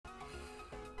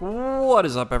What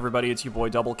is up, everybody? It's your boy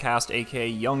Doublecast, aka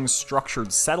Young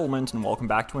Structured Settlement, and welcome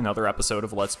back to another episode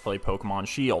of Let's Play Pokemon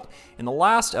Shield. In the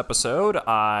last episode,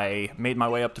 I made my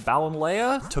way up to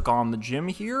Balanlea, took on the gym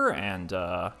here, and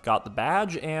got the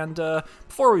badge, and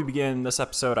before we begin this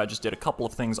episode, I just did a couple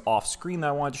of things off-screen that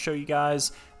I wanted to show you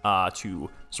guys to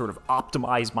sort of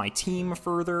optimize my team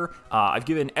further. I've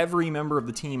given every member of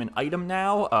the team an item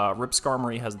now. Rip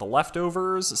Skarmory has the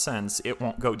leftovers, since it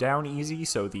won't go down easy,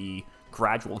 so the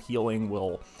gradual healing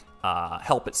will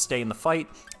help it stay in the fight.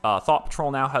 Thought Patrol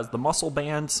now has the Muscle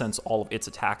Band, since all of its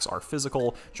attacks are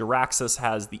physical. Jiraxxus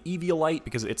has the Eviolite,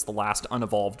 because it's the last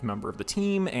unevolved member of the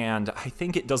team, and I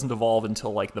think it doesn't evolve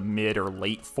until like the mid or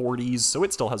late 40s, so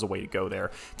it still has a way to go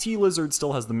there. T-Lizard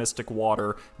still has the Mystic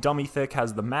Water. Dummythick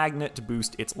has the Magnet to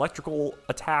boost its electrical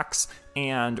attacks,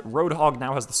 and Roadhog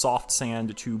now has the Soft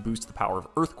Sand to boost the power of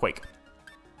Earthquake.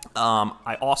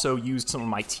 I also used some of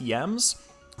my TMs.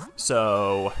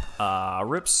 So,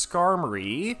 Rip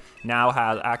Skarmory now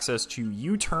has access to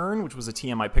U-Turn, which was a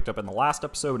TM I picked up in the last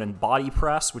episode, and Body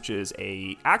Press, which is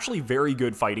a actually very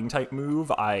good fighting type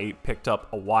move I picked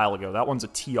up a while ago. That one's a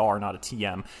TR, not a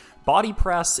TM. Body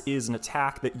Press is an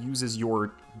attack that uses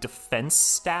your defense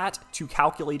stat to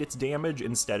calculate its damage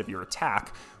instead of your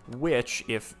attack, which,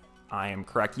 if I am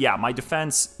correct, yeah, my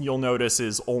defense, you'll notice,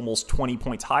 is almost 20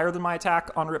 points higher than my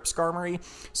attack on Rip Skarmory,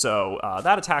 so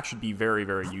that attack should be very,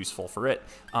 very useful for it.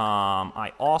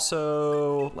 I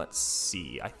also, let's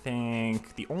see, I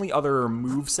think the only other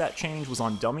moveset change was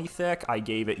on Dummythick. I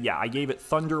gave it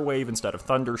Thunder Wave instead of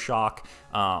Thunder Shock.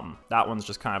 That one's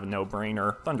just kind of a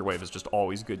no-brainer. Thunder Wave is just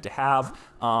always good to have.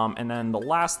 And then the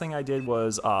last thing I did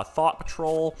was Thought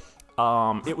Patrol.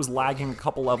 It was lagging a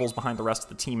couple levels behind the rest of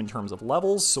the team in terms of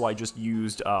levels, so I just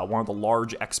used one of the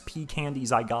large XP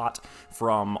candies I got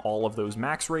from all of those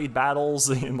max raid battles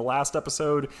in the last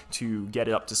episode to get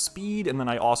it up to speed, and then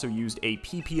I also used a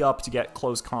PP up to get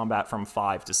close combat from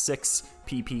 5 to 6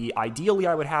 PP. Ideally,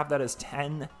 I would have that as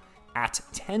 10 at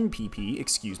 10 PP,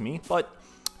 excuse me, but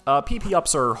PP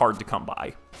ups are hard to come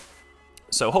by.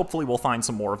 So hopefully we'll find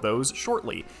some more of those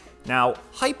shortly. Now,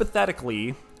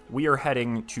 hypothetically, we are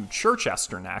heading to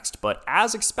Circhester next, but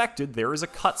as expected, there is a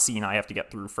cutscene I have to get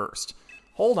through first.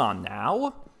 Hold on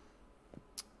now.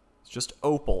 It's just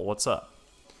Opal. What's up?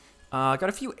 Got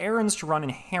a few errands to run in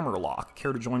Hammerlock.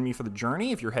 Care to join me for the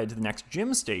journey? If you're headed to the next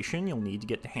gym station, you'll need to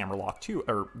get to Hammerlock too,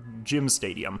 or Gym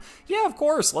Stadium. Yeah, of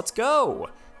course. Let's go.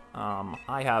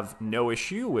 I have no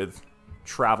issue with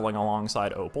traveling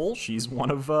alongside Opal. She's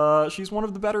one of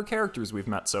the better characters we've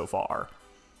met so far.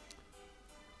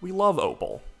 We love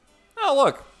Opal. Oh,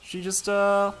 look, she just,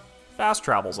 fast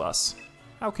travels us.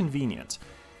 How convenient.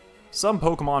 Some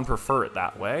Pokemon prefer it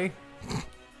that way.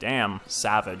 Damn,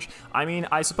 savage. I mean,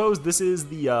 I suppose this is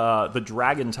the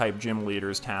Dragon-type gym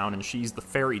leader's town, and she's the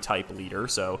Fairy-type leader,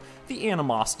 so the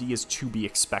animosity is to be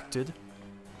expected.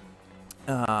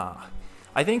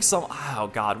 I think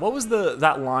oh god, what was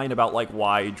that line about, like,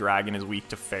 why Dragon is weak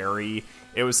to Fairy?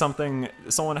 It was something,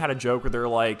 someone had a joke where they're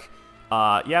like,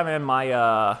 yeah, man,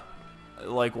 my,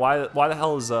 like, why the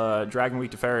hell is Dragon weak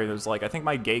to Fairy? There's like, I think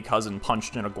my gay cousin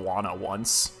punched an iguana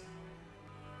once.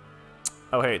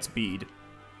 Oh, hey, it's Bede.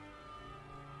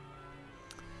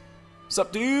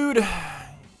 Sup, dude?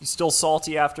 You still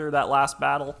salty after that last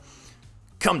battle?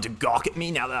 Come to gawk at me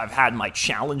now that I've had my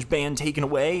challenge ban taken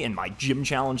away and my gym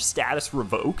challenge status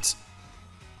revoked?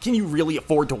 Can you really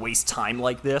afford to waste time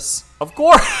like this? Of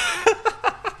course!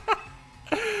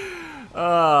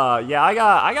 Yeah, I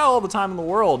got all the time in the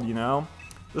world, you know?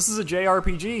 This is a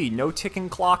JRPG, no ticking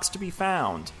clocks to be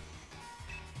found.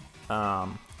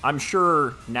 I'm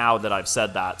sure now that I've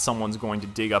said that, someone's going to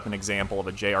dig up an example of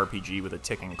a JRPG with a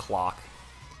ticking clock.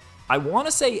 I want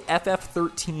to say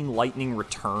FF13 Lightning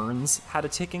Returns had a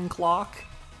ticking clock.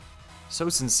 So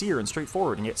sincere and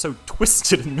straightforward, and yet so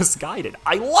twisted and misguided.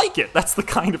 I like it! That's the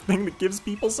kind of thing that gives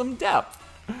people some depth.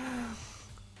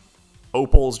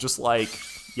 Opal's just like,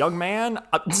 young man,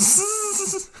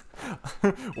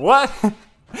 what?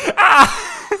 Ah!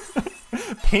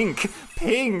 Pink,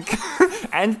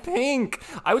 and pink.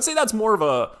 I would say that's more of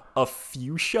a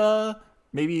fuchsia,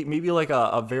 maybe like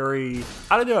a very,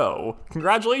 I don't know.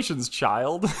 Congratulations,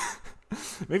 child.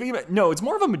 Maybe no, it's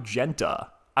more of a magenta.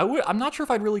 I'm not sure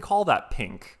if I'd really call that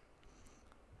pink.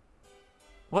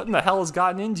 What in the hell has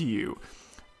gotten into you?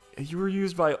 You were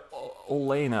used by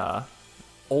Oleana.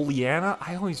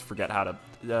 I always forget how to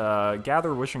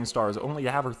gather wishing stars only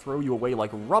to have her throw you away like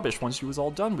rubbish once she was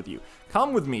all done with you.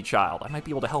 Come with me, child. I might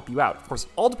be able to help you out. Of course, it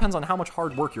all depends on how much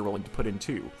hard work you're willing to put in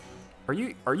too. Are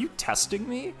you testing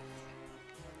me?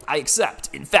 I accept.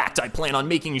 In fact, I plan on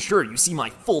making sure you see my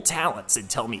full talents and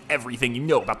tell me everything you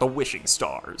know about the wishing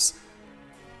stars.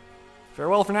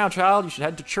 Farewell for now, child. You should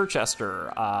head to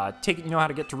Circhester. Take it you know how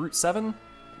to get to Route 7?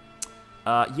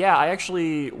 Yeah, I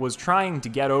actually was trying to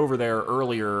get over there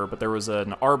earlier, but there was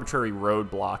an arbitrary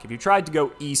roadblock. If you tried to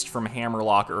go east from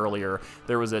Hammerlock earlier,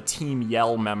 there was a Team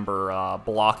Yell member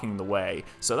blocking the way.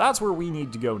 So that's where we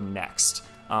need to go next.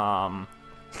 Man,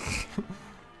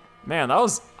 that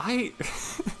was...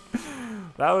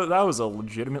 that was a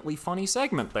legitimately funny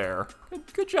segment there.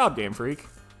 Good job, Game Freak.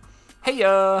 Hey,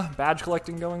 badge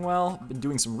collecting going well? Been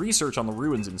doing some research on the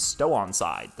ruins in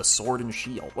Stow-on-Side, the Sword and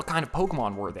Shield. What kind of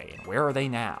Pokemon were they, and where are they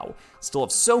now? Still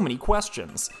have so many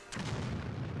questions.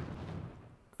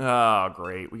 Oh,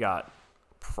 great. We got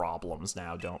problems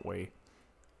now, don't we?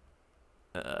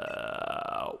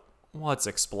 What's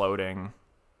exploding?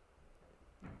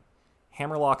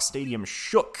 Hammerlock Stadium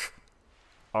shook.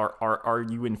 Are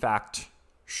you, in fact,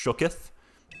 shooketh?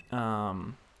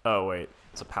 Oh, wait.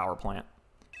 It's a power plant.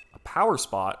 A power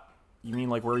spot? You mean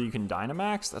like where you can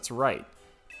Dynamax? That's right.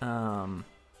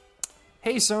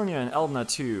 Hey, Sonia and Eldna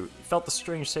too. You felt the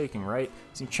strange shaking, right?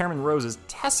 See, Chairman Rose is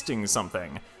testing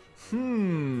something.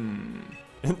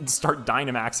 Start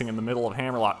Dynamaxing in the middle of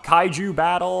Hammerlock. Kaiju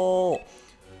battle!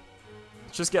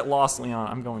 Let's just get lost, Leon.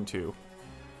 I'm going to.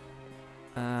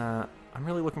 I'm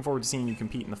really looking forward to seeing you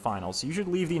compete in the finals. So you should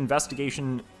leave the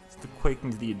investigation to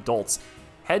Quaking to the adults.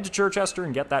 Head to Circhester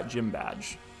and get that gym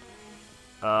badge.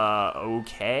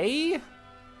 Okay?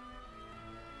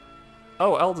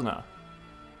 Oh, Eldna.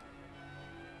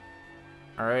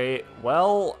 Alright,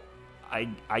 well,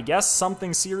 I guess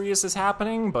something serious is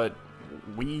happening, but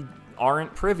we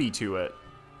aren't privy to it.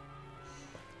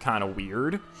 Kind of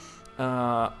weird.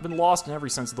 Been lost in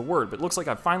every sense of the word, but looks like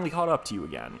I've finally caught up to you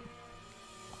again.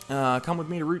 Come with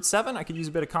me to Route 7? I could use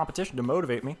a bit of competition to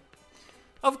motivate me.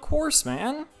 Of course,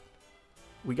 man.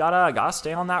 We gotta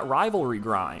stay on that rivalry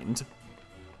grind.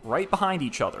 Right behind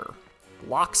each other.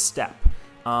 Lockstep.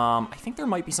 I think there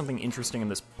might be something interesting in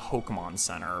this Pokemon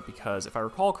Center, because if I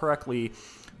recall correctly,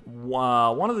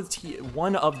 one of the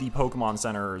Pokemon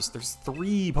Centers, there's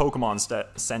 3 Pokemon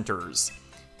Centers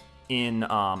in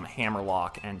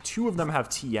Hammerlock, and 2 of them have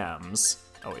TMs.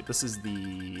 Oh wait, this is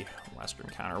the Western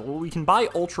counter. Well, we can buy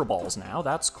Ultra Balls now,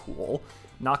 that's cool.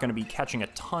 Not going to be catching a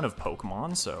ton of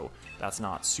Pokemon, so that's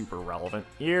not super relevant.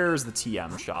 Here's the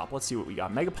TM shop. Let's see what we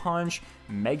got. Mega Punch,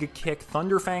 Mega Kick,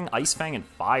 Thunder Fang, Ice Fang, and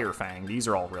Fire Fang. These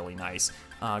are all really nice.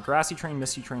 Grassy Train,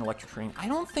 Misty Train, Electric Train. I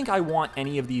don't think I want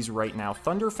any of these right now.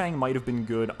 Thunder Fang might have been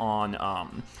good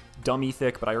on Dummy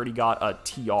Thick, but I already got a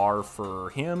TR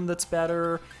for him that's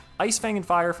better. Ice Fang and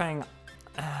Fire Fang,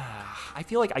 I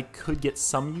feel like I could get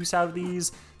some use out of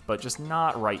these, but just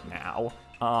not right now.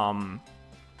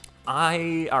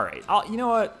 Alright, you know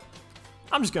what?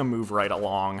 I'm just gonna move right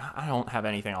along. I don't have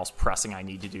anything else pressing I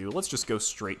need to do. Let's just go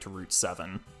straight to Route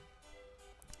 7.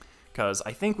 Because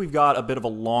I think we've got a bit of a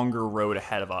longer road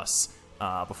ahead of us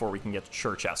before we can get to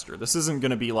Circhester. This isn't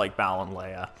gonna be like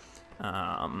Balonlea.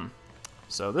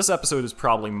 So this episode is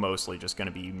probably mostly just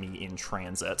gonna be me in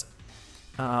transit.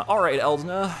 Alright,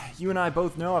 Eldna, you and I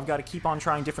both know I've got to keep on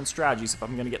trying different strategies if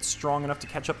I'm going to get strong enough to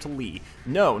catch up to Lee.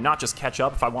 No, not just catch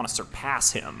up, if I want to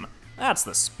surpass him. That's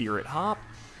the spirit hop.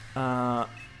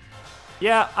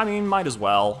 Yeah, I mean, might as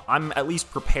well. I'm at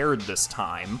least prepared this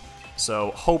time,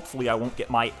 so hopefully I won't get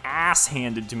my ass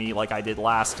handed to me like I did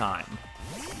last time.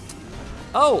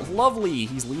 Oh, lovely,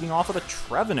 he's leading off with a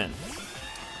Trevenant.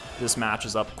 This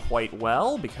matches up quite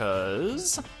well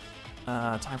because...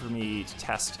 time for me to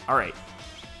test. Alright.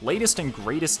 Latest and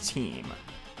greatest team.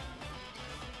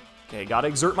 Okay, gotta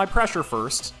exert my pressure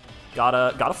first.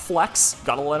 Gotta flex.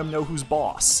 Gotta let him know who's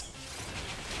boss.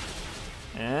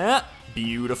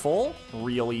 Beautiful.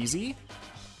 Real easy.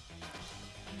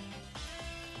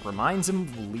 Reminds him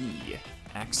of Lee.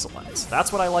 Excellent.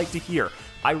 That's what I like to hear.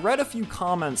 I read a few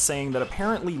comments saying that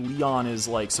apparently Leon is,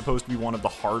 like, supposed to be one of the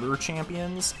harder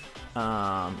champions.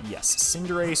 Yes,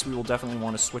 Cinderace, we will definitely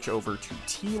want to switch over to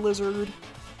T-Lizard.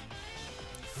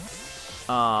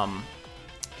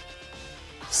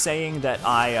 Saying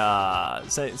that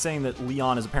saying that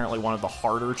Leon is apparently one of the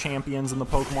harder champions in the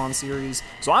Pokemon series.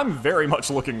 So I'm very much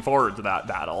looking forward to that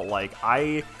battle. Like,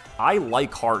 I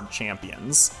like hard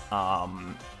champions.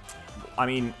 I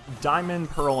mean, Diamond,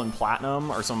 Pearl, and Platinum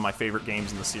are some of my favorite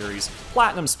games in the series.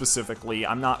 Platinum specifically,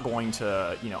 I'm not going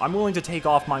to, you know, I'm willing to take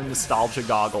off my nostalgia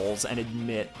goggles and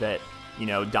admit that, you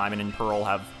know, Diamond and Pearl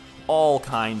have all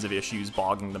kinds of issues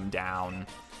bogging them down.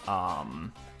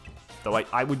 Though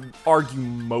I would argue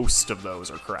most of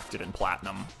those are corrected in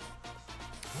Platinum.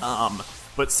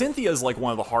 But Cynthia is like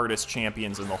one of the hardest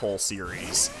champions in the whole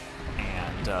series.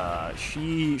 And and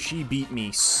she beat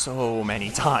me so many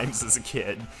times as a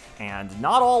kid, and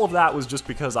not all of that was just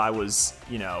because I was,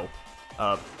 you know,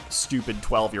 a stupid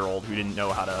 12-year-old who didn't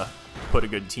know how to put a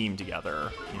good team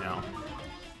together, you know.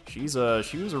 She was a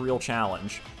real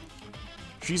challenge.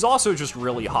 She's also just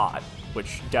really hot,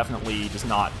 which definitely does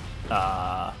not,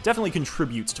 definitely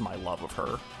contributes to my love of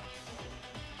her.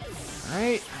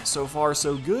 Alright, so far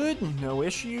so good, no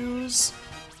issues.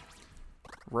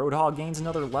 Roadhog gains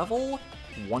another level.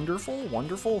 Wonderful,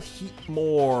 wonderful. Heat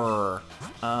more.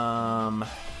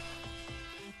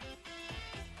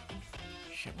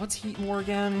 Shit, what's heat more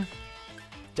again?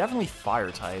 Definitely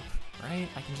fire type, right?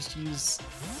 I can just use...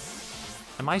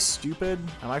 Am I stupid?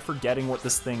 Am I forgetting what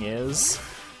this thing is?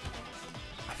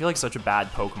 I feel like such a bad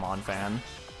Pokemon fan.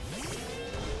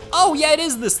 Oh, yeah, it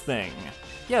is this thing!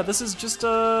 Yeah, this is just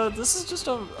a,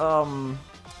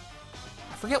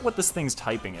 I forget what this thing's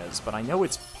typing is, but I know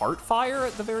it's part fire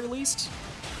at the very least.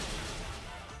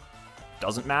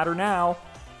 Doesn't matter now.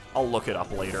 I'll look it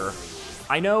up later.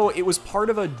 I know it was part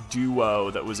of a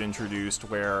duo that was introduced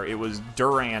where it was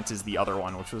Durant is the other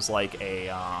one, which was like a,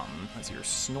 let's see here,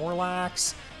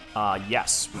 Snorlax.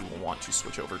 Yes, we will want to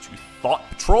switch over to Thought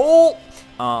Patrol.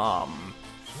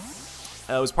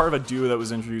 It was part of a duo that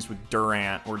was introduced with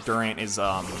Durant, where Durant is,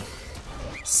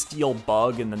 Steel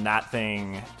Bug, and then that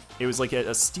thing, it was like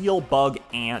a Steel Bug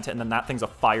Ant, and then that thing's a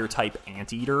Fire-type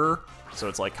Anteater, so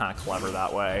it's, like, kind of clever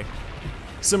that way.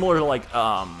 Similar to, like,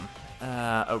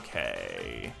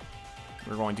 okay.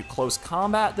 We're going to close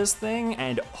combat this thing,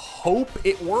 and hope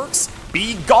it works.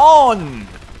 Be gone!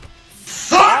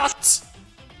 Thought!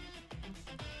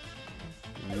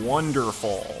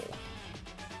 Wonderful.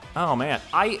 Oh, man,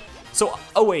 So,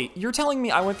 oh wait, you're telling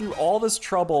me I went through all this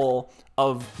trouble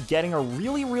of getting a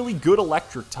really, really good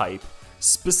electric type,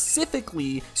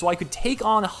 specifically so I could take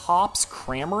on Hop's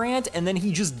Cramorant, and then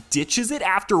he just ditches it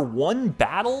after one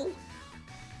battle?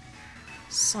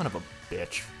 Son of a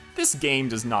bitch. This game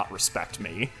does not respect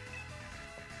me.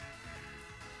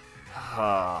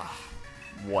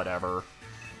 Whatever.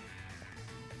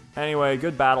 Anyway,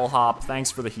 good battle, Hop.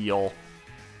 Thanks for the heal.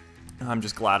 I'm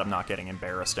just glad I'm not getting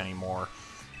embarrassed anymore.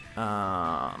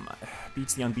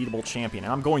 Beats the unbeatable champion,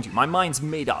 and I'm going to. My mind's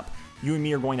made up. You and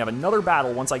me are going to have another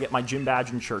battle once I get my gym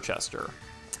badge in Circhester.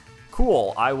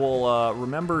 Cool. I will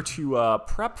remember to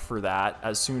prep for that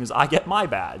as soon as I get my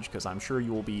badge, because I'm sure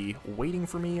you will be waiting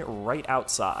for me right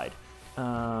outside.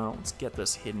 Let's get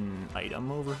this hidden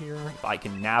item over here. If I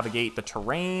can navigate the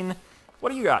terrain.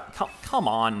 What do you got? Come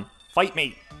on. Fight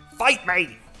me. Fight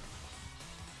me!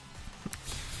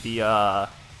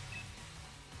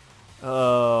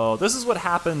 Oh, this is what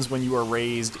happens when you are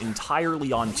raised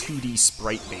entirely on 2D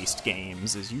sprite-based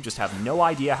games, is you just have no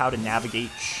idea how to navigate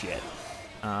shit.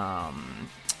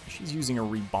 She's using a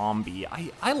Ribombee.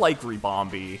 I like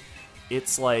Ribombee.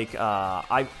 It's like,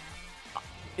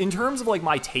 in terms of, like,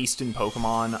 my taste in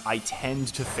Pokemon, I tend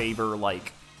to favor,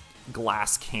 like,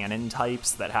 glass cannon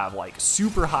types that have, like,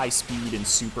 super high speed and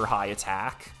super high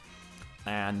attack.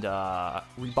 And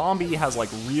Ribombee has, like,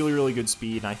 really, really good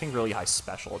speed and I think really high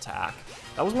special attack.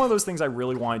 That was one of those things I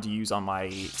really wanted to use on my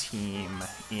team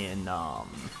in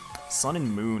Sun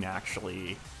and Moon,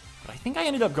 actually. But I think I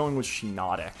ended up going with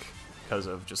Shiinotic because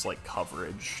of just, like,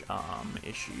 coverage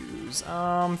issues.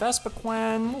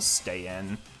 Vespiquen will stay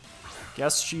in.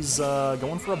 Guess she's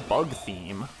going for a bug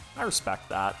theme. I respect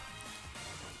that.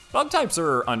 Bug types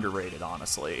are underrated,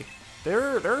 honestly.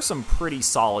 There are some pretty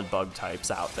solid bug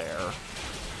types out there,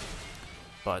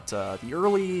 but the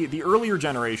earlier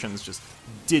generations just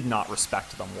did not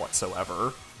respect them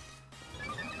whatsoever.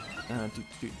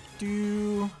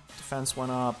 Defense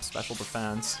went up, special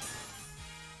defense.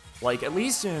 Like, at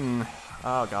least in,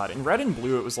 oh god, in Red and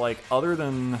Blue it was like, other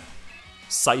than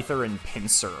Scyther and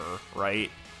Pinsir,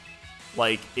 right?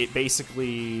 Like, it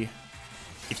basically,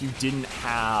 if you didn't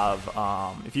have,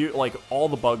 if you, like, all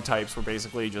the bug types were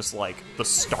basically just, like, the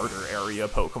starter area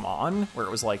Pokemon, where it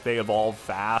was like, they evolve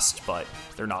fast, but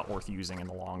they're not worth using in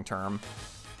the long term.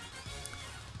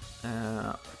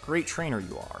 Great trainer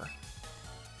you are.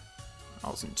 That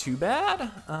wasn't too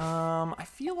bad. I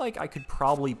feel like I could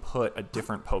probably put a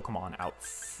different Pokemon out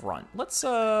front. Let's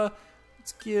put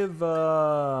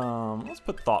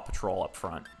Thought Patrol up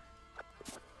front.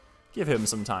 Give him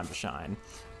some time to shine.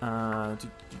 Oh,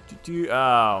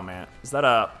 man. Is that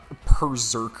a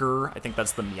Berserker? I think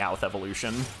that's the Meowth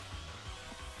evolution.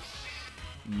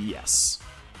 Yes.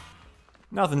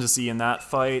 Nothing to see in that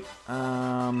fight.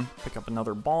 Pick up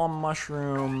another Bomb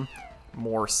Mushroom.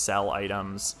 More Cell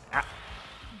items. Ah.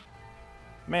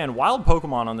 Man, wild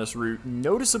Pokemon on this route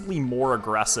noticeably more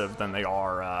aggressive than they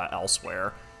are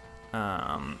elsewhere.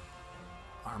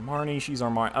 Armarni, she's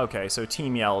Armarni. Okay, so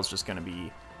Team Yell is just going to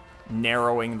be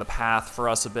narrowing the path for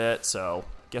us a bit, so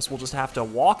guess we'll just have to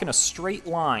walk in a straight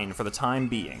line for the time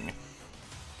being.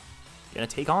 Gonna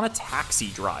take on a taxi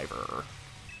driver.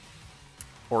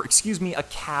 Or, excuse me, a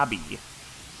cabbie.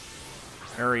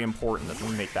 Very important that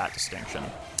we make that distinction.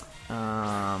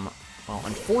 Well,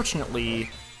 unfortunately,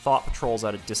 Thought Patrol's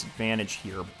at a disadvantage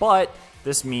here, but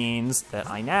this means that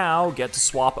I now get to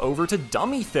swap over to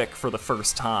Dummy Thick for the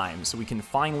first time, so we can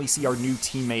finally see our new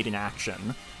teammate in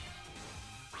action.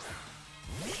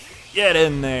 Get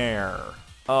in there!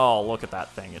 Oh, look at that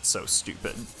thing, it's so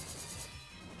stupid.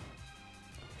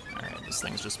 Alright, this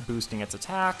thing's just boosting its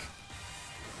attack.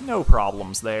 No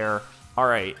problems there.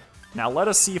 Alright, now let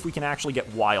us see if we can actually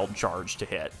get Wild Charge to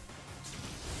hit.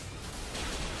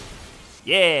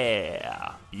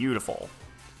 Yeah! Beautiful.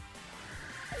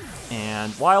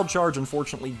 And Wild Charge,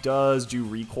 unfortunately, does do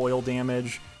recoil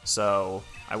damage, so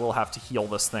I will have to heal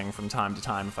this thing from time to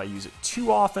time if I use it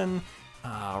too often.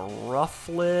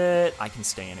 Rufflet, I can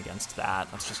stay in against that.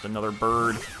 That's just another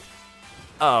bird.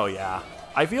 Oh, yeah.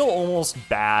 I feel almost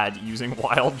bad using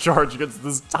Wild Charge against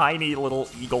this tiny little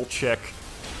eagle chick.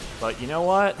 But you know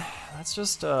what? That's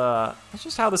just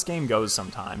how this game goes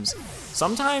sometimes.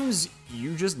 Sometimes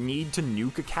you just need to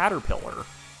nuke a caterpillar.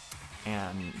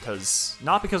 And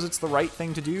not because it's the right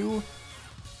thing to do,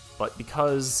 but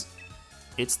because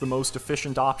it's the most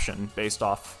efficient option based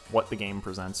off what the game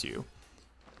presents you.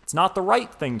 It's not the right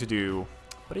thing to do,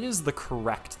 but it is the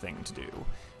correct thing to do.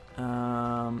 You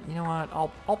know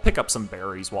what? I'll pick up some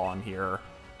berries while I'm here.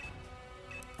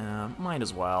 Might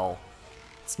as well.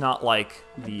 It's not like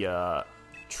the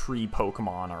tree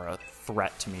Pokemon are a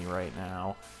threat to me right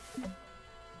now.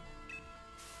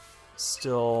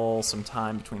 Still some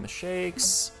time between the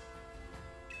shakes.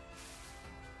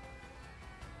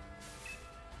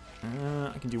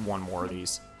 I can do one more of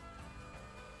these.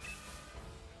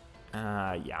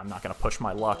 Yeah, I'm not gonna push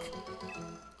my luck.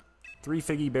 3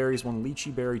 Figgy Berries, 1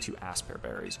 Lychee Berry, 2 Aspear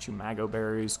Berries, 2 Mago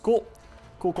Berries. Cool.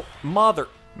 Cool, cool. Mother...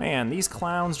 Man, these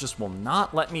clowns just will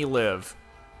not let me live.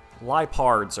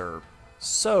 Lipards are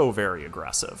so very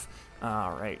aggressive.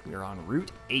 Alright, we're on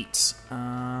Route 8.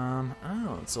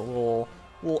 Oh, it's a little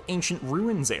ancient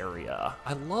ruins area.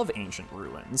 I love ancient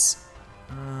ruins.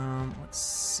 Let's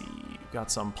see. We've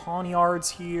got some Pawniards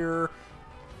here.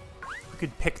 You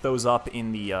could pick those up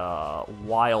in the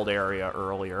wild area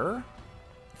earlier,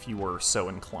 if you were so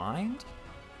inclined.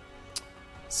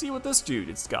 See what this dude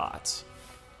has got.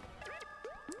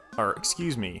 Or,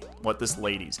 excuse me, what this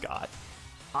lady's got.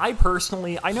 I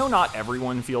personally, I know not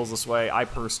everyone feels this way. I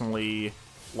personally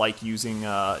like using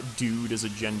dude as a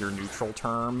gender-neutral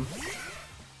term.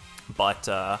 But,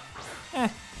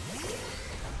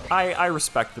 I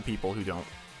respect the people who don't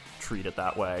treat it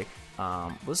that way.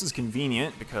 This is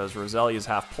convenient because Roselia's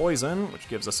half poison, which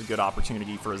gives us a good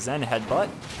opportunity for a Zen Headbutt.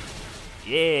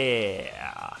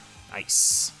 Yeah!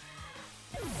 Nice.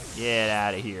 Get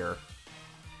out of here.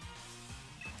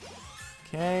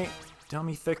 Okay,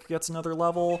 Dummy Thick gets another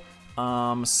level.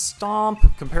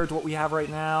 Stomp, compared to what we have right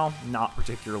now, not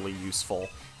particularly useful.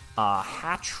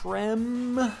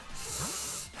 Hattrem,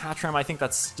 I think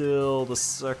that's still the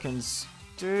second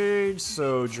stage,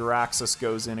 so Jiraxis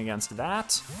goes in against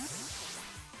that.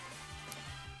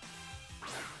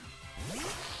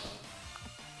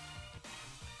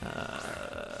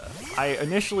 I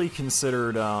initially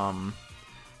considered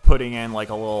putting in like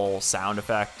a little sound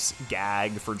effect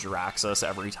gag for Jiraxis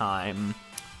every time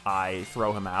I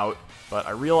throw him out, but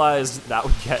I realized that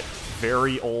would get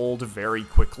very old very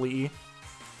quickly,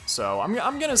 so I'm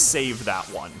gonna save that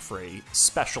one for a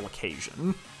special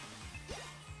occasion.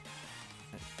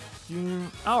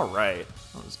 Alright,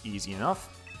 that was easy enough.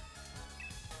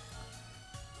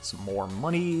 Some more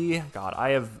money. God, I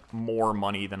have more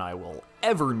money than I will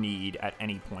ever need at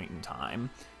any point in time.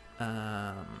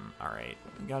 Alright,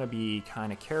 we gotta be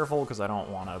kind of careful because I don't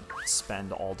want to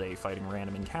spend all day fighting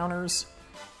random encounters.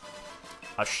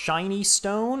 A shiny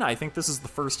stone. I think this is the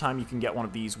first time you can get one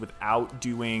of these without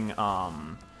doing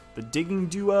the digging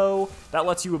duo. That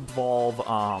lets you evolve,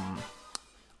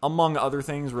 among other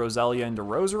things, Roselia into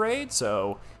Roserade.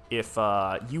 So if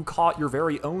you caught your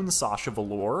very own Sasha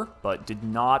Velour, but did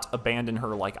not abandon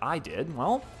her like I did,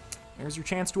 well, there's your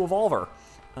chance to evolve her.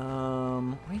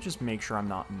 Let me just make sure I'm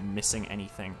not missing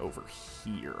anything over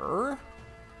here,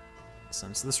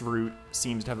 since this route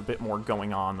seems to have a bit more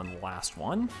going on than the last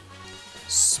one.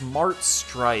 Smart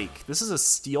Strike. This is a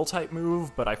Steel-type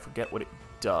move, but I forget what it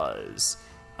does.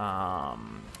 Oh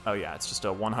yeah, it's just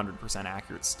a 100%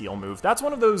 accurate Steel move. That's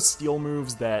one of those Steel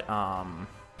moves that,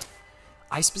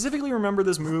 I specifically remember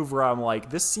this move where I'm like,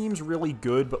 this seems really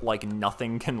good, but like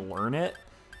nothing can learn it.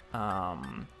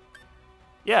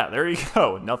 Yeah, there you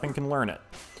go. Nothing can learn it.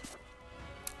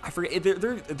 I forget,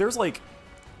 there's like,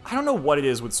 I don't know what it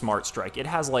is with Smart Strike. It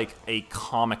has like a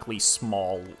comically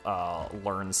small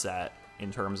learn set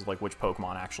in terms of like which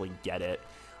Pokemon actually get it.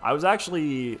 I was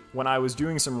actually, when I was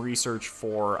doing some research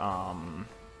for,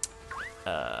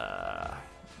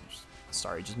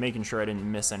 sorry, just making sure I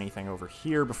didn't miss anything over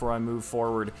here before I move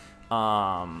forward.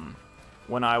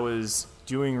 When I was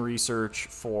doing research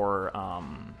for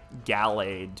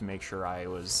Gallade to make sure I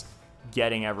was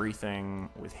getting everything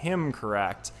with him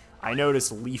correct, I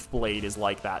noticed Leaf Blade is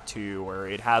like that too, where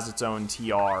it has its own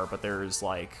TR, but there's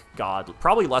like, God,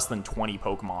 probably less than 20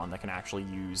 Pokemon that can actually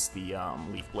use the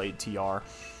Leaf Blade TR.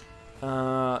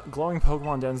 Glowing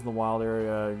Pokemon dens in the wild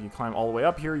area. If you climb all the way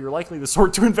up here, you're likely the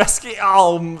sort to investigate.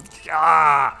 Oh,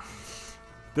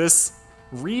 this,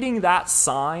 reading that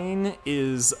sign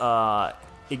is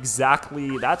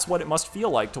exactly, that's what it must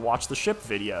feel like to watch the ship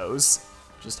videos.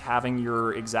 Just having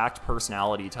your exact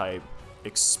personality type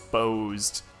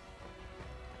exposed.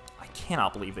 I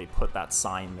cannot believe they put that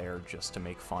sign there just to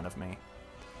make fun of me.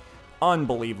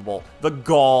 Unbelievable. The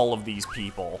gall of these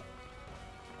people.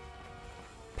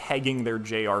 Pegging their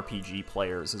JRPG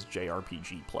players as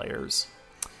JRPG players.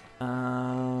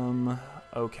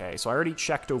 Okay, so I already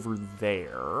checked over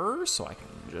there, so I can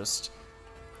just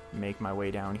make my way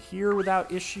down here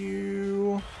without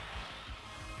issue.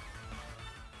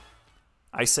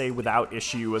 I say without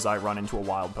issue as I run into a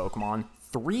wild Pokemon.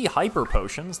 3 Hyper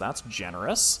Potions, that's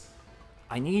generous.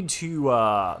 I need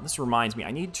to, this reminds me,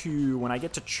 I need to, when I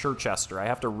get to Circhester, I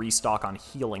have to restock on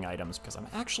healing items, because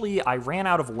I ran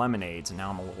out of lemonades, and now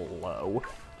I'm a little low,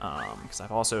 because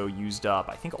I've also used up,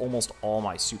 I think, almost all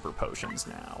my Super Potions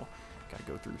now. Gotta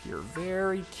go through here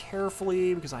very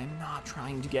carefully, because I'm not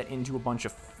trying to get into a bunch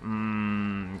of,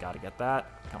 gotta get that,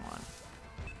 come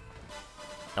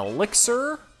on.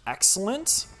 Elixir,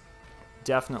 excellent,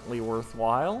 definitely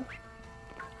worthwhile.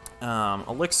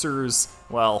 Elixirs,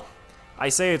 well, I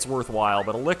say it's worthwhile,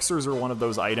 but elixirs are one of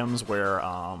those items where,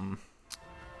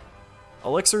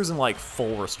 elixirs and, like,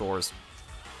 full restores.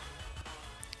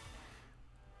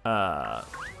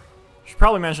 Should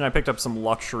probably mention I picked up some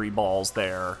luxury balls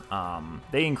there.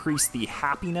 They increase the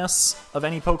happiness of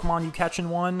any Pokemon you catch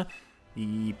in one.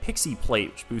 The Pixie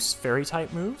Plate, which boosts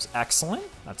Fairy-type moves. Excellent.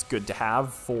 That's good to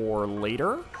have for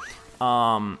later.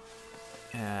 I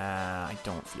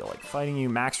don't feel like fighting you.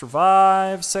 Max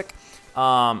Revive, sick.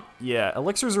 Yeah,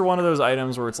 elixirs are one of those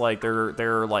items where it's like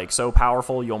they're like so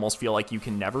powerful you almost feel like you're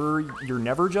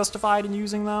never justified in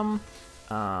using them.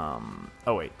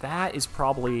 Oh wait, that is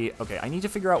probably okay. I need to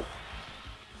figure out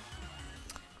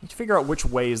which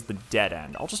way is the dead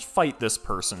end. I'll just fight this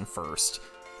person first.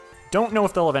 Don't know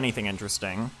if they'll have anything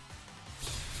interesting.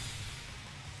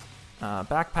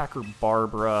 Backpacker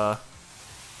Barbara.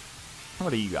 What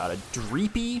do you got? A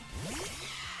Dreepy?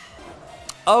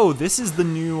 Oh, this is the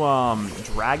new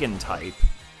dragon type.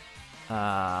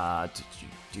 Now,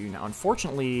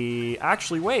 unfortunately,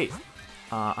 actually, wait.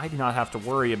 I do not have to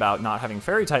worry about not having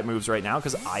fairy type moves right now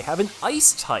because I have an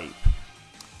ice type.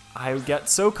 I get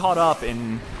so caught up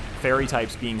in fairy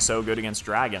types being so good against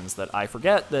dragons that I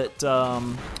forget that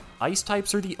ice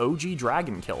types are the OG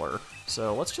dragon killer.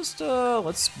 So let's just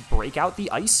let's break out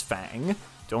the Ice Fang.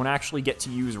 Don't actually get to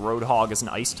use Roadhog as an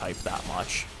ice type that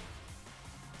much.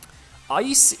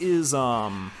 Ice is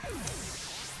a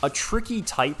tricky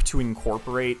type to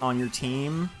incorporate on your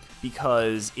team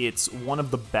because it's one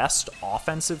of the best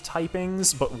offensive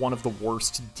typings, but one of the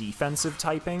worst defensive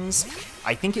typings.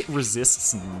 I think it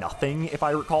resists nothing, if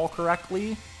I recall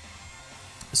correctly.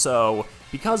 So,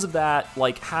 because of that,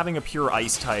 like, having a pure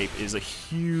ice type is a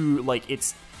huge, like,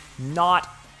 it's not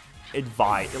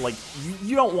advised. Like,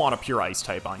 you don't want a pure ice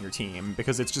type on your team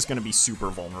because it's just going to be super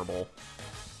vulnerable.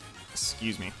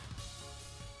 Excuse me.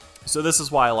 So this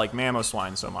is why I like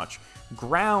Mamoswine so much.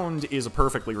 Ground is a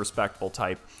perfectly respectable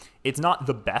type. It's not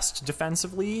the best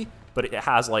defensively, but it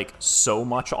has, like, so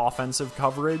much offensive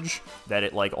coverage that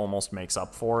it, like, almost makes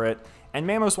up for it. And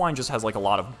Mamoswine just has, like, a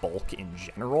lot of bulk in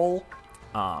general.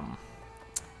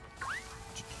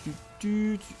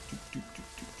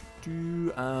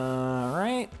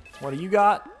 Alright, what do you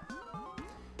got?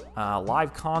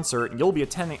 Live concert. You'll be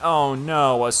attending... Oh,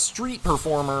 no, a street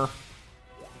performer.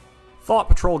 Thought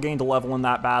Patrol gained a level in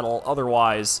that battle,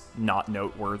 otherwise not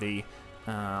noteworthy.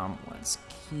 Let's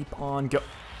keep on go.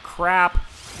 Crap,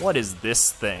 what is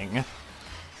this thing?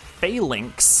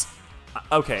 Phalanx.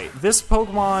 Okay, this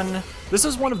Pokemon, this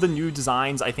is one of the new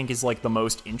designs I think is like the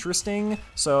most interesting.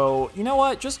 So, you know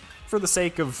what, just for the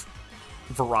sake of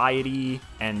variety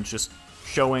and just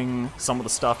showing some of the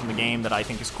stuff in the game that I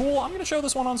think is cool, I'm gonna show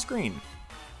this one on screen.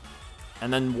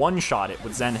 and then one-shot it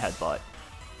with Zen Headbutt.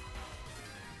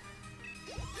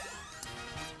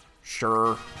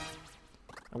 Sure.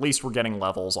 At least we're getting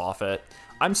levels off it.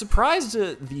 I'm surprised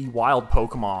at the wild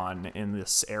Pokemon in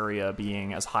this area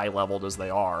being as high-leveled as they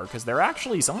are, because they're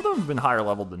actually, some of them have been higher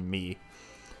leveled than me.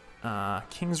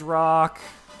 King's Rock,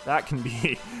 that can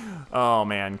be, oh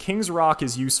man, King's Rock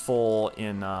is useful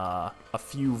in a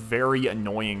few very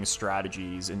annoying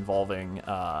strategies involving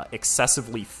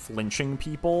excessively flinching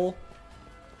people.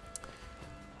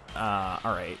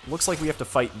 Alright, looks like we have to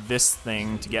fight this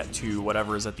thing to get to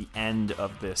whatever is at the end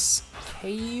of this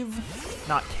cave?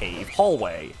 Not cave,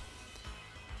 hallway.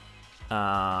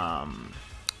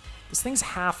 This thing's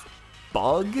half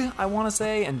bug, I want to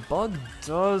say, and bug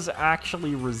does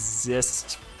actually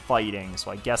resist fighting,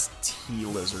 so I guess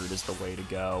T-Lizard is the way to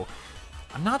go.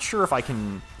 I'm not sure if I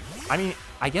can... I mean,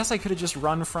 I guess I could have just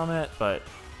run from it, but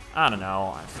I don't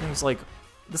know. I think like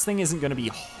this thing isn't going to be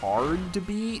hard to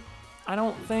beat, I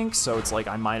don't think, so it's like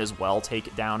I might as well take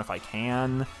it down if I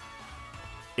can.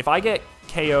 If I get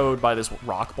KO'd by this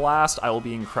Rock Blast, I will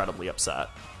be incredibly upset.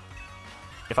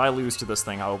 If I lose to this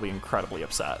thing, I will be incredibly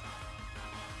upset.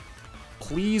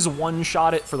 Please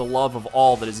one-shot it for the love of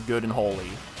all that is good and holy.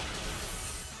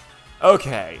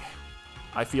 Okay.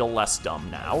 I feel less dumb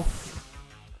now.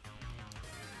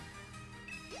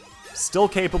 Still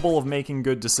capable of making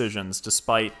good decisions,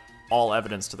 despite all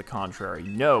evidence to the contrary.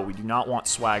 No, we do not want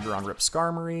Swagger on Rip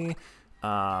Skarmory.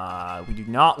 We do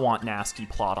not want Nasty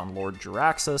Plot on Lord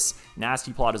Jiraxis.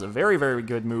 Nasty Plot is a very, very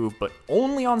good move, but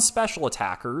only on special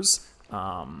attackers.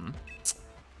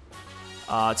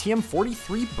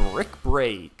 TM43 Brick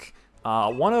Break.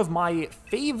 One of my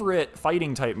favorite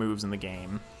fighting type moves in the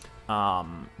game.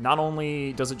 Not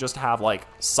only does it just have like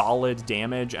solid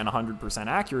damage and 100%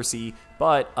 accuracy,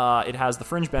 but it has the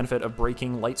fringe benefit of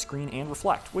breaking Light Screen and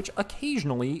Reflect, which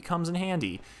occasionally comes in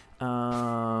handy.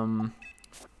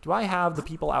 Do I have the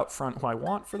people out front who I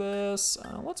want for this?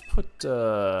 Let's put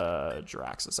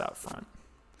Jiraxis out front.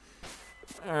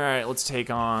 Alright, let's take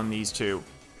on these two.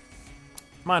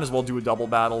 Might as well do a double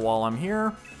battle while I'm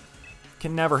here.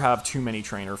 Can never have too many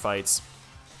trainer fights.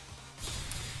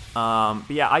 But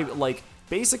yeah, I, like,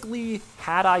 basically,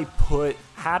 I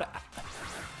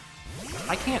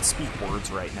can't speak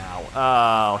words right now.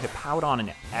 Oh, Hippowdon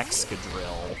and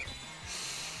Excadrill.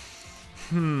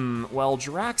 Well,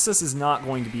 Jiraxis is not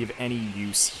going to be of any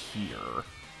use here.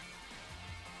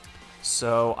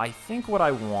 So, I think what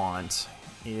I want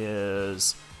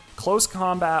is... Close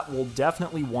combat will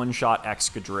definitely one-shot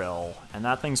Excadrill, and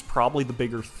that thing's probably the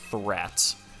bigger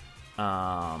threat.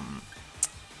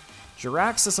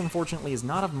 Jiraxis, unfortunately, is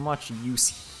not of much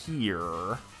use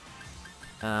here.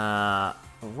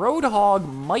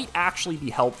 Roadhog might actually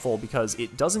be helpful because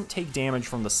it doesn't take damage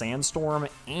from the Sandstorm,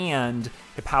 and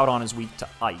Hippowdon is weak to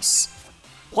Ice.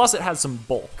 Plus, it has some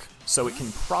bulk, so it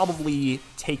can probably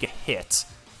take a hit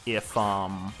if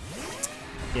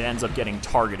it ends up getting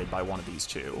targeted by one of these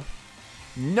two.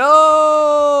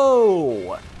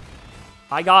 No!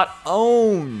 I got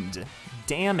owned.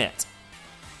 Damn it.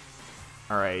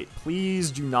 Alright,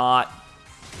 please do not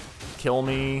kill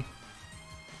me.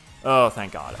 Oh,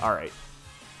 thank God. Alright.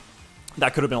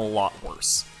 That could have been a lot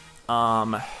worse.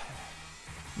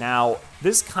 Now,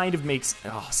 this kind of makes...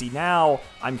 Oh, see, now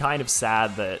I'm kind of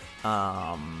sad that...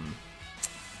 Well...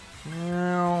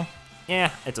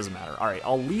 Yeah, it doesn't matter. Alright,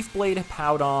 I'll Leaf Blade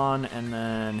Hippowdon, and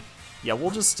then... Yeah,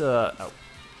 we'll just... Oh.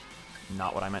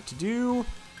 Not what I meant to do.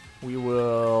 We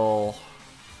will...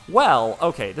 Well,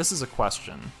 okay, this is a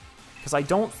question. Because I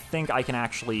don't think I can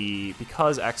actually...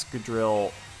 Because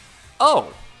Excadrill...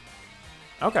 Oh!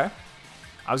 Okay.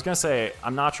 I was going to say,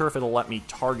 I'm not sure if it'll let me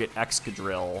target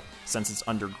Excadrill since it's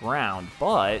underground,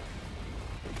 but...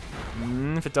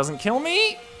 if it doesn't kill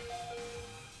me?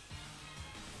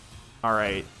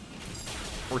 Alright.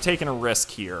 We're taking a risk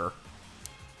here.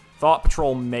 Thought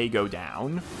Patrol may go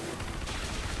down.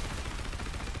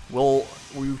 We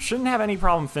shouldn't have any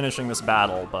problem finishing this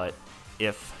battle, but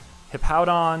if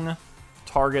Hippowdon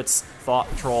targets Thought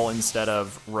Patrol instead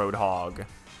of Roadhog,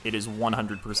 it is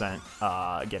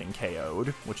 100% getting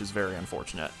KO'd, which is very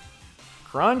unfortunate.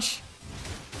 Crunch?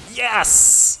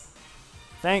 Yes!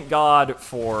 Thank God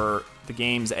for the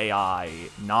game's AI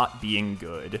not being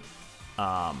good.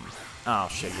 Oh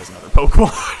shit, he has another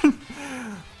Pokemon.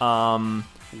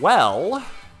 Well,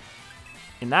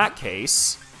 in that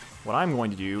case, what I'm going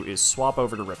to do is swap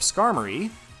over to Rip Skarmory,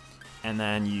 and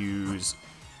then use...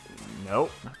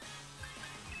 Nope.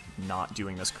 Not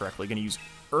doing this correctly. Gonna use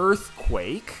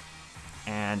Earthquake,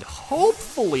 and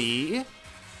hopefully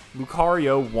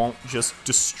Lucario won't just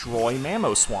destroy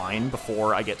Mamoswine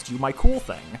before I get to do my cool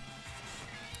thing.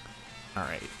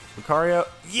 Alright, Lucario.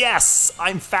 Yes!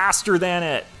 I'm faster than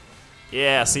it!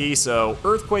 Yeah, see? So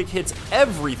Earthquake hits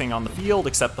everything on the field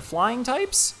except the flying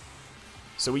types.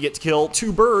 So we get to kill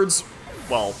 2 birds.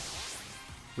 Well,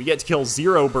 we get to kill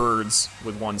 0 birds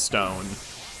with 1 stone.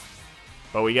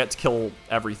 But we get to kill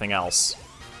everything else.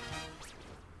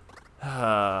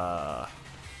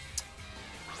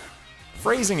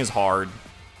 Phrasing is hard.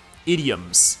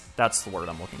 Idioms. That's the word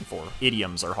I'm looking for.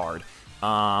 Idioms are hard.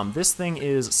 This thing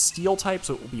is steel type,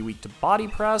 so it will be weak to body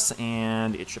press,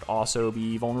 and it should also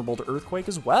be vulnerable to earthquake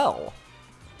as well.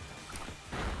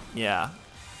 Yeah.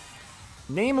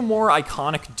 Name a more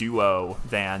iconic duo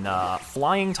than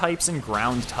flying types and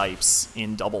ground types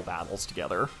in double battles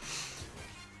together.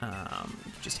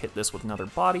 Just hit this with another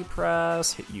body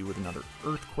press, hit you with another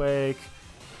earthquake,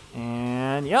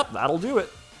 and yep, that'll do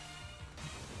it.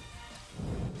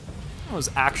 That was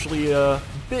actually a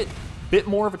bit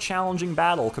more of a challenging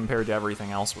battle compared to everything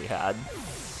else we had.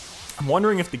 I'm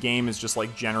wondering if the game is just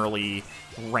like generally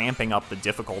ramping up the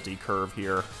difficulty curve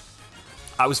here.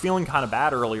 I was feeling kind of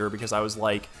bad earlier because I was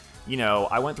like, you know,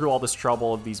 I went through all this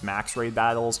trouble of these max raid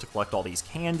battles to collect all these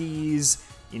candies.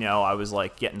 You know, I was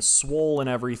like getting swole and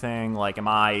everything. Like, am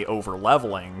I over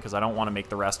leveling? Because I don't want to make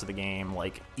the rest of the game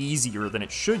like easier than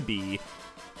it should be.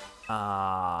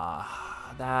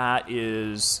 That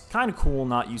is kind of cool,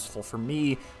 not useful for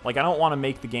me. Like, I don't want to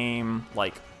make the game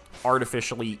like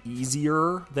artificially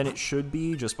easier than it should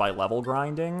be just by level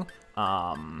grinding.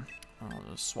 I'll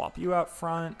just swap you out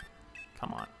front.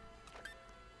 Come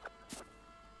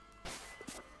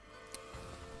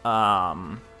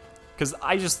on. Because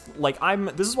I just, like,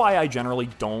 this is why I generally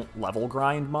don't level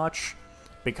grind much,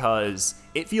 because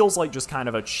it feels like just kind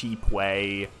of a cheap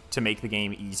way to make the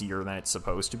game easier than it's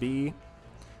supposed to be.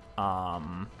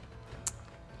 Oh,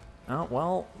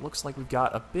 well, looks like we've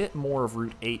got a bit more of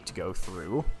Route 8 to go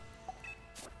through.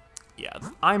 Yeah,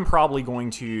 I'm probably going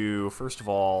to, first of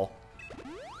all,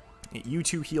 get you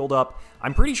 2 healed up.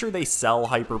 I'm pretty sure they sell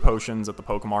hyper potions at the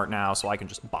Pokemart now, so I can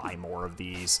just buy more of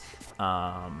these.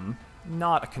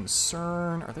 Not a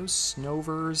concern. Are those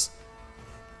Snovers?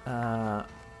 I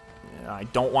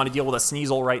don't want to deal with a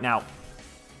Sneasel right now.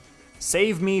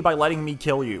 Save me by letting me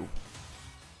kill you.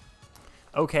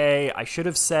 Okay, I should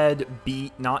have said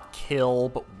beat, not kill,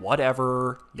 but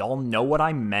whatever. Y'all know what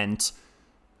I meant.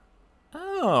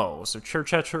 Oh, so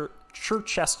Circhester,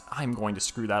 I'm going to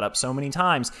screw that up so many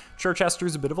times.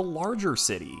 Circhester's a bit of a larger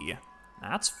city.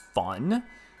 That's fun.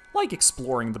 I like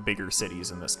exploring the bigger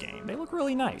cities in this game. They look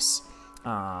really nice.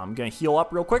 I'm gonna heal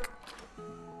up real quick.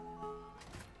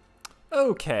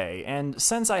 Okay, and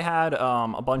since I had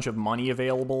a bunch of money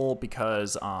available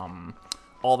because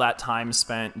all that time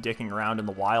spent dicking around in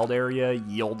the wild area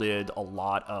yielded a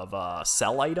lot of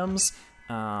sell items.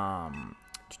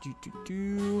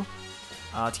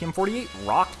 TM48,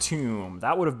 Rock Tomb.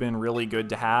 That would have been really good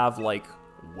to have, like,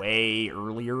 way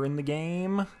earlier in the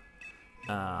game.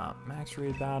 Max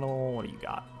raid battle, what do you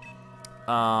got?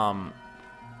 I'm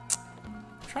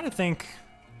trying to think,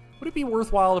 would it be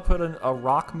worthwhile to put a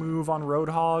rock move on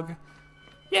Roadhog?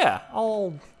 Yeah,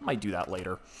 might do that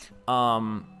later.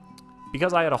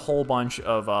 Because I had a whole bunch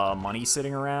of money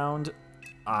sitting around,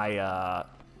 I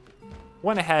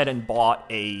went ahead and bought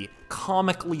a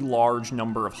comically large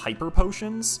number of hyper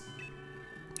potions.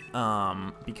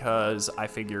 Because I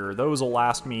figure those will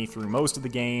last me through most of the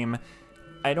game.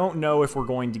 I don't know if we're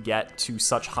going to get to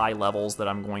such high levels that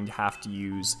I'm going to have to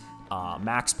use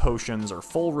max potions or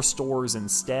full restores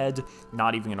instead.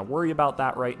 Not even going to worry about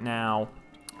that right now.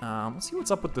 Let's see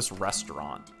what's up with this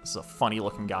restaurant. This is a funny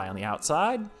looking guy on the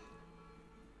outside.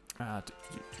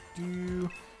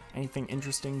 Anything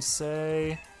interesting to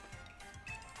say?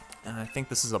 I think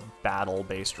this is a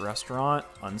battle-based restaurant,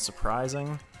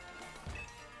 unsurprising.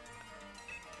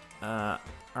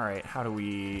 Alright,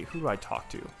 who do I talk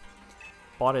to?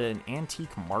 Bought it at an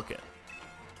antique market.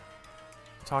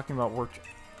 Talking about work...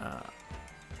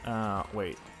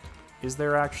 wait. Is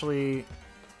there actually...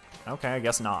 Okay, I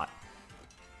guess not.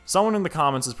 Someone in the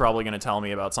comments is probably going to tell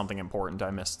me about something important I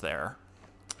missed there.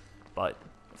 But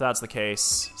if that's the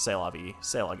case, c'est la vie,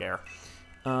 c'est la guerre.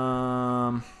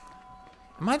 Am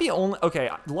I the only... Okay,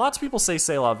 lots of people say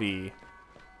c'est la vie.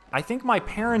 I think my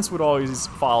parents would always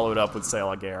follow it up with c'est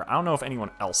la guerre. I don't know if anyone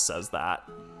else says that.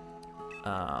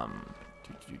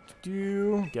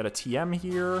 Get a TM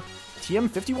here.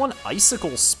 TM51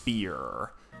 Icicle Spear.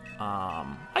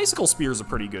 Icicle Spear is a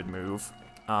pretty good move.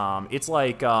 It's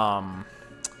like,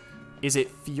 is it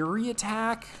Fury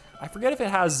Attack? I forget if it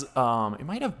has, it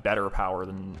might have better power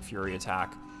than Fury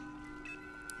Attack.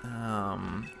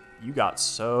 You got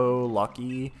so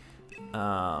lucky.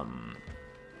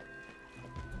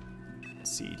 Let's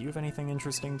Let's see, do you have anything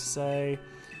interesting to say?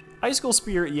 Icicle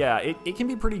Spear, yeah, it can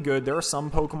be pretty good. There are some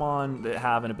Pokemon that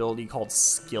have an ability called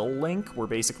Skill Link, where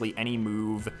basically any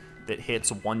move that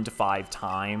hits 1 to 5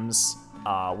 times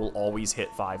will always hit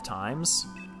 5 times.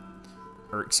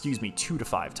 Or, excuse me, 2 to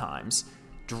 5 times.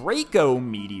 Draco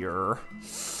Meteor,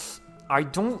 I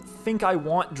don't think I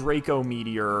want Draco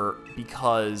Meteor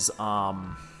because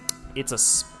it's a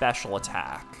special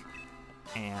attack.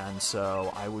 And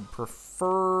so I would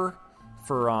prefer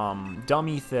for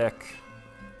Dummy Thick,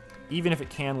 even if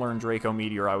it can learn Draco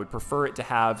Meteor, I would prefer it to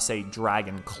have, say,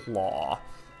 Dragon Claw.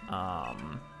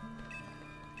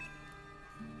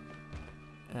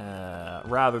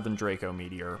 Rather than Draco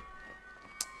Meteor.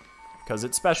 Because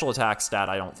its special attack stat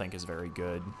I don't think is very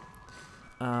good.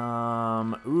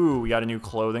 Ooh, we got a new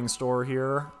clothing store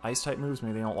here. Ice-type moves,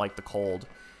 maybe they don't like the cold.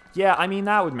 Yeah, I mean,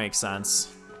 that would make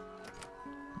sense.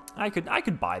 I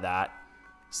could buy that.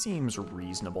 Seems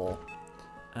reasonable.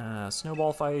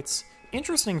 Snowball fights.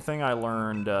 Interesting thing I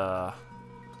learned a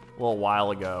little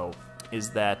while ago is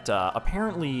that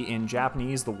apparently in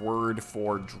Japanese the word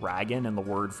for dragon and the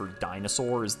word for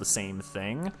dinosaur is the same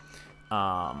thing,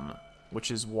 which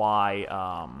is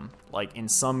why like in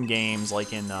some games,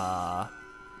 like in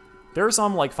there are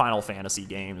some like Final Fantasy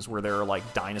games where there are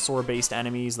like dinosaur-based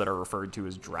enemies that are referred to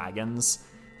as dragons.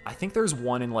 I think there's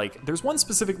one in there's one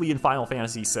specifically in Final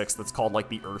Fantasy VI that's called like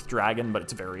the Earth Dragon, but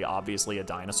it's very obviously a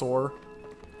dinosaur.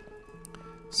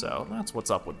 So that's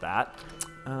what's up with that.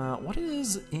 What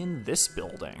is in this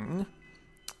building?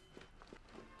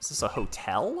 Is this a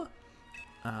hotel?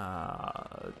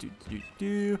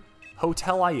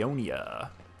 Hotel Ionia.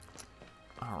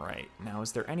 All right. Now,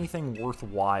 is there anything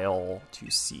worthwhile to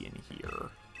see in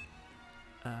here?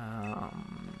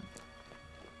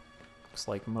 Looks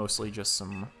like mostly just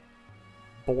some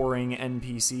boring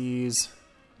NPCs.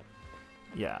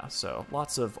 Yeah, so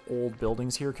lots of old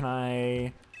buildings here. Can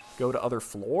I go to other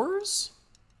floors?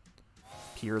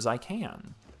 Appears I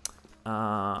can.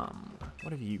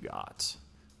 What have you got?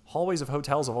 Hallways of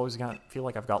hotels. I've always feel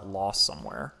like I've got lost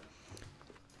somewhere.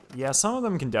 Yeah, some of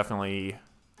them can definitely...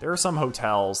 There are some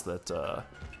hotels that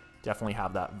definitely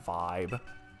have that vibe.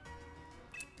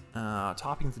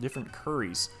 Toppings of different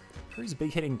curries. Curry's a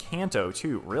big hit in Kanto,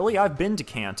 too. Really? I've been to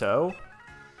Kanto.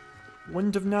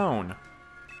 Wouldn't have known.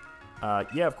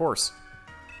 Yeah, of course.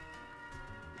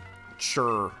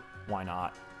 Sure. Why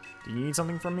not? Do you need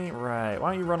something from me? Right.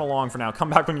 Why don't you run along for now? Come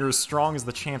back when you're as strong as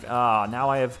the champ. Ah, now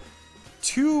I have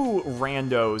 2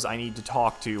 randos I need to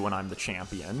talk to when I'm the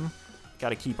champion.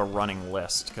 Gotta keep a running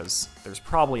list, because there's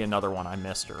probably another one I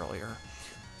missed earlier.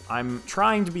 I'm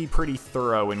trying to be pretty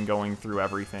thorough in going through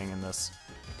everything in this.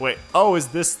 Wait, oh, is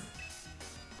this...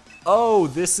 Oh,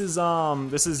 this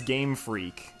is Game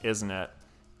Freak, isn't it?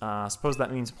 Suppose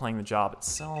that means playing the job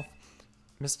itself.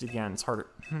 Missed it again, it's harder.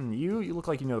 You look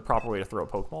like you know the proper way to throw a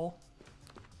Pokeball.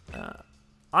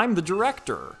 I'm the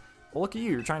director. Well, look at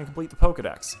you, you're trying to complete the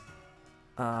Pokedex.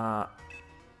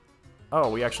 Oh,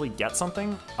 we actually get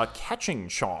something? A catching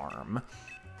charm.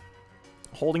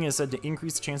 Holding it is said to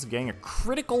increase the chance of getting a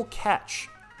critical catch.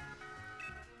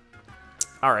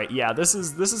 Alright, yeah, this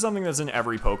is something that's in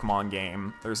every Pokemon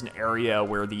game. There's an area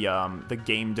where the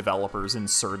game developers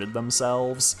inserted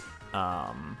themselves.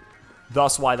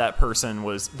 Thus why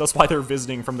they're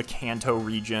visiting from the Kanto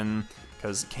region,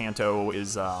 because Kanto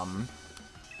is,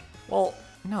 well,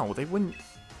 no, they wouldn't,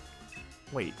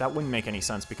 wait, that wouldn't make any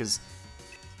sense, because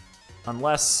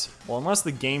unless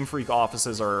the Game Freak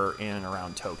offices are in and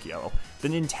around Tokyo. The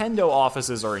Nintendo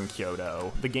offices are in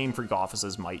Kyoto. The Game Freak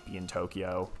offices might be in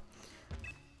Tokyo.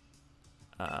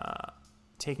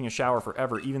 Taking a shower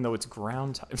forever, even though it's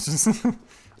ground types.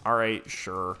 Alright,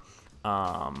 sure.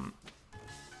 Alright,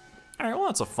 well,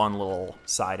 that's a fun little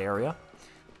side area.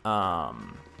 Yeah,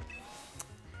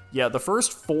 the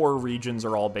first 4 regions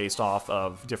are all based off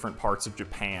of different parts of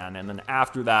Japan, and then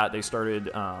after that, they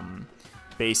started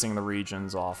basing the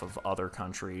regions off of other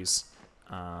countries.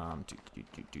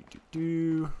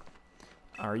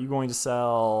 Are you going to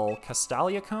sell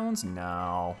Castalia cones?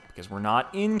 No, because we're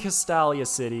not in Castalia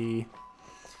City.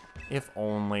 If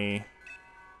only.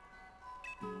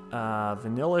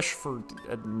 Vanillish for...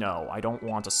 no, I don't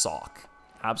want a sock.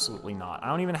 Absolutely not. I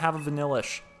don't even have a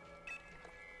Vanillish.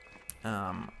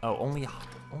 Oh, only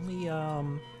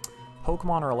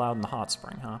Pokemon are allowed in the hot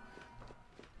spring, huh?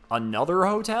 Another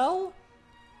hotel?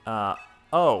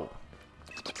 Oh.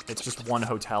 It's just one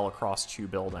hotel across 2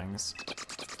 buildings.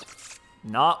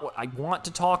 Not what I want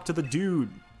to talk to the dude.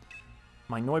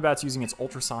 My Noibat's using its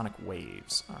ultrasonic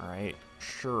waves. Alright,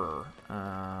 sure.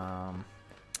 I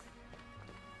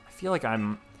feel like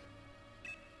I'm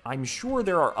sure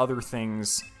there are other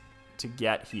things to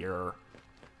get here.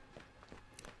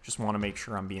 Just want to make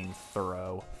sure I'm being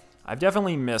thorough. I've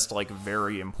definitely missed, like,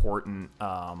 very important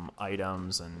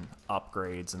items and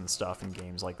upgrades and stuff in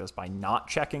games like this by not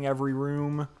checking every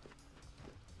room.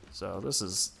 So this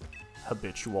is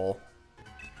habitual.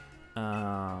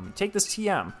 Take this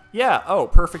TM. Yeah, oh,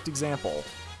 perfect example.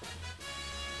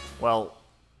 Well,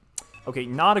 okay,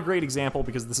 not a great example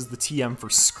because this is the TM for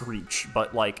Screech,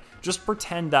 but, like, just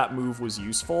pretend that move was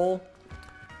useful,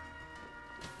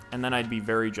 and then I'd be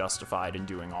very justified in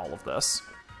doing all of this.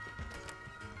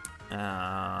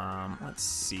 Let's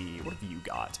see, what have you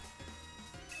got?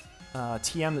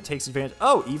 TM that takes advantage.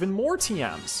 Oh, even more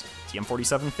TMs.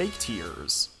 TM47 Fake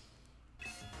Tears.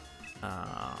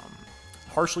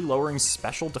 Harshly lowering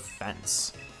special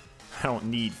defense. I don't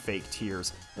need fake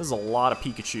tears. This is a lot of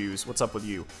Pikachus. What's up with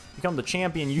you? Become the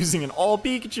champion using an all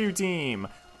Pikachu team.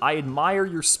 I admire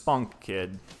your spunk,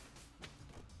 kid.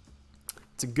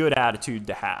 It's a good attitude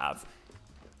to have.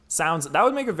 That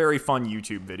would make a very fun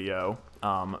YouTube video.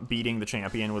 Beating the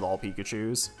champion with all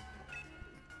Pikachus.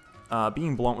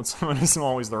 Being blunt with someone isn't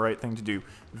always the right thing to do.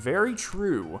 Very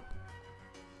true.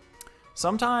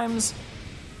 Sometimes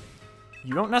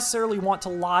you don't necessarily want to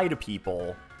lie to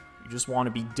people. You just want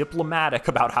to be diplomatic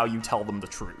about how you tell them the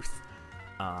truth.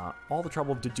 All the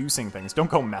trouble of deducing things. Don't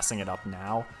go messing it up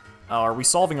now. Are we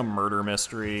solving a murder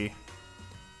mystery?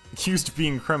 Accused of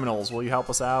being criminals. Will you help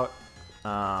us out?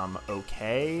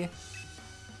 Okay.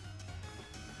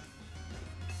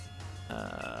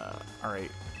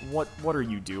 Alright. What are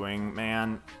you doing,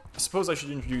 man? I suppose I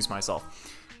should introduce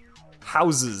myself.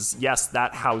 Houses. Yes,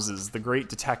 that Houses. The great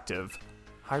detective.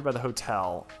 Hired by the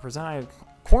hotel. I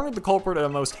cornered the culprit at a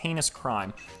most heinous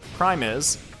crime. Crime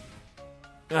is...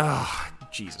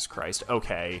 Jesus Christ.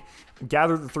 Okay.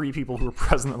 Gather the 3 people who were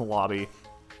present in the lobby.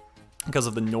 Because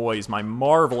of the noise, my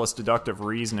marvelous deductive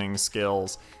reasoning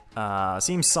skills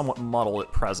seems somewhat muddled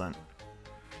at present.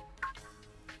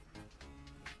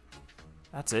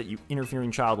 That's it. You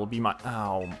interfering child will be my...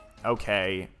 Oh,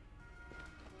 okay.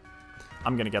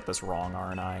 I'm gonna get this wrong,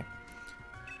 aren't I?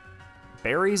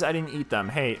 Berries? I didn't eat them.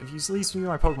 Hey, have you at least seen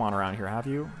my Pokemon around here, have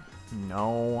you?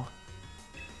 No.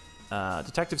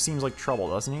 Detective seems like trouble,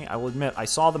 doesn't he? I will admit, I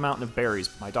saw the mountain of berries,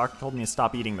 but my doctor told me to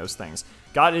stop eating those things.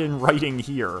 Got it in writing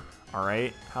here,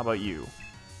 alright? How about you?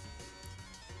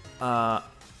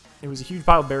 It was a huge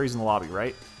pile of berries in the lobby,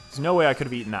 right? There's no way I could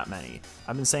have eaten that many.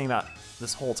 I've been saying that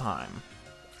this whole time.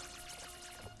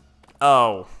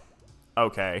 Oh.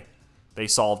 Okay. They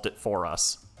solved it for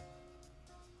us.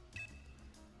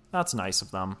 That's nice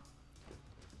of them.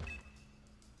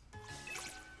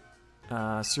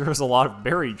 Serves a lot of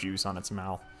berry juice on its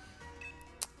mouth.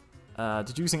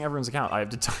 Deducing everyone's account. I have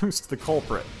deduced the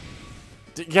culprit.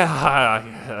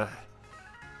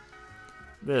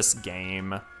 This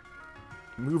game.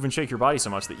 Move and shake your body so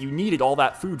much that you needed all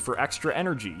that food for extra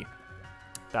energy.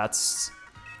 That's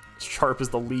sharp as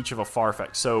the leech of a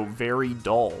Farfetch. So very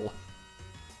dull.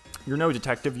 You're no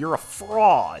detective. You're a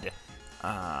fraud.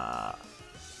 I'll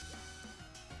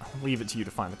leave it to you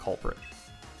to find the culprit.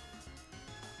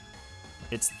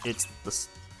 It's this.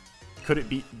 Could it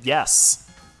be? Yes.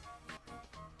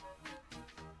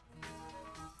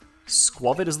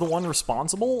 Squavit is the one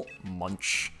responsible?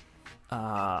 Munch.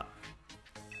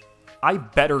 I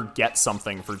better get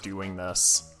something for doing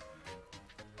this.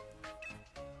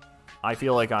 I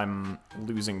feel like I'm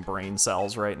losing brain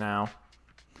cells right now.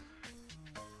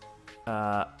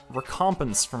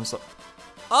 Recompense from some...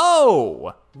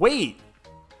 Oh! Wait!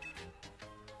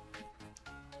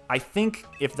 I think,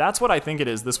 if that's what I think it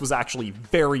is, this was actually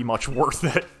very much worth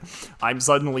it. I'm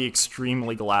suddenly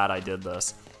extremely glad I did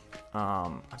this.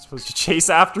 I'm supposed to chase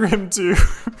after him, too.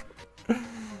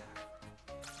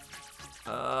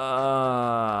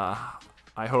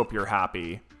 I hope you're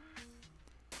happy.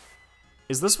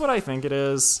 Is this what I think it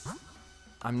is?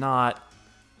 I'm not...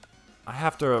 I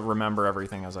have to remember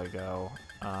everything as I go.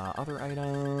 Other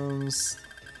items...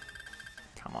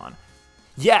 Come on.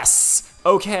 Yes!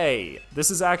 Okay,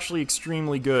 this is actually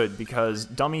extremely good because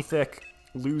Dummy Thick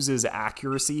loses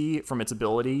accuracy from its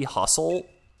ability, Hustle.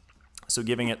 So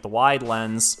giving it the wide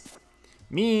lens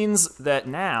means that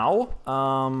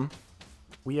now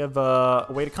we have a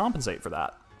way to compensate for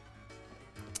that.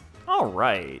 All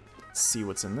right, let's see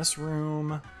what's in this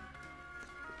room.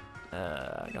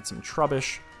 I got some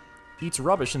Trubbish. Eats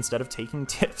rubbish instead of taking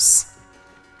tips.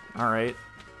 All right.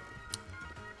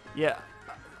 Yeah.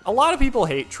 A lot of people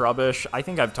hate Trubbish. I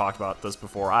think I've talked about this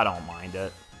before. I don't mind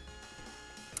it.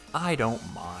 I don't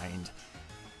mind.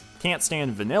 Can't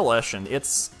stand Vanillish and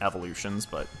its evolutions,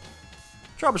 but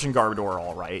Trubbish and Garbodor are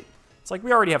alright. It's like,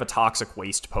 we already have a toxic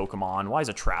waste Pokemon. Why is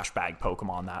a trash bag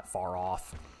Pokemon that far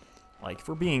off? Like, if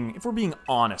we're being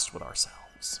honest with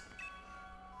ourselves.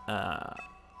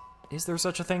 Is there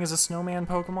such a thing as a snowman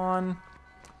Pokemon?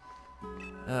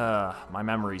 My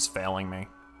memory's failing me.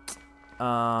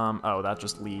 Oh, that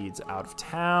just leads out of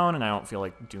town, and I don't feel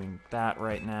like doing that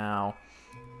right now.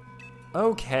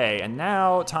 Okay, and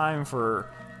now time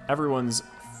for everyone's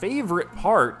favorite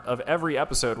part of every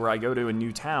episode where I go to a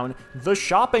new town, the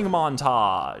shopping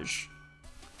montage.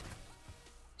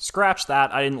 Scratch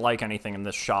that, I didn't like anything in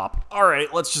this shop. All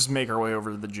right, let's just make our way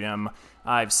over to the gym.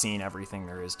 I've seen everything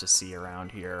there is to see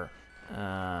around here. You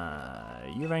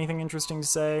have anything interesting to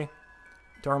say?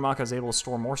 Darumaka is able to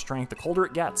store more strength the colder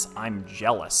it gets. I'm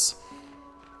jealous.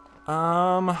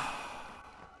 Oh.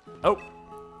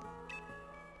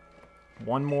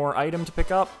 One more item to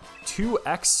pick up.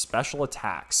 2x special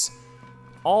attacks.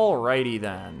 Alrighty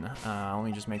then. Let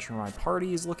me just make sure my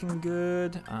party is looking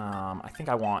good. I think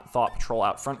I want Thought Patrol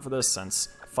out front for this since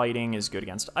fighting is good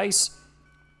against ice.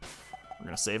 We're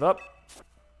gonna save up.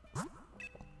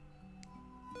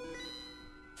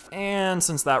 And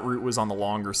since that route was on the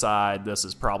longer side, this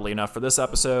is probably enough for this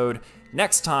episode.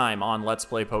 Next time on Let's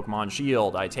Play Pokemon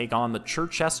Shield, I take on the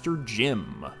Circhester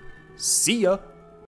Gym. See ya!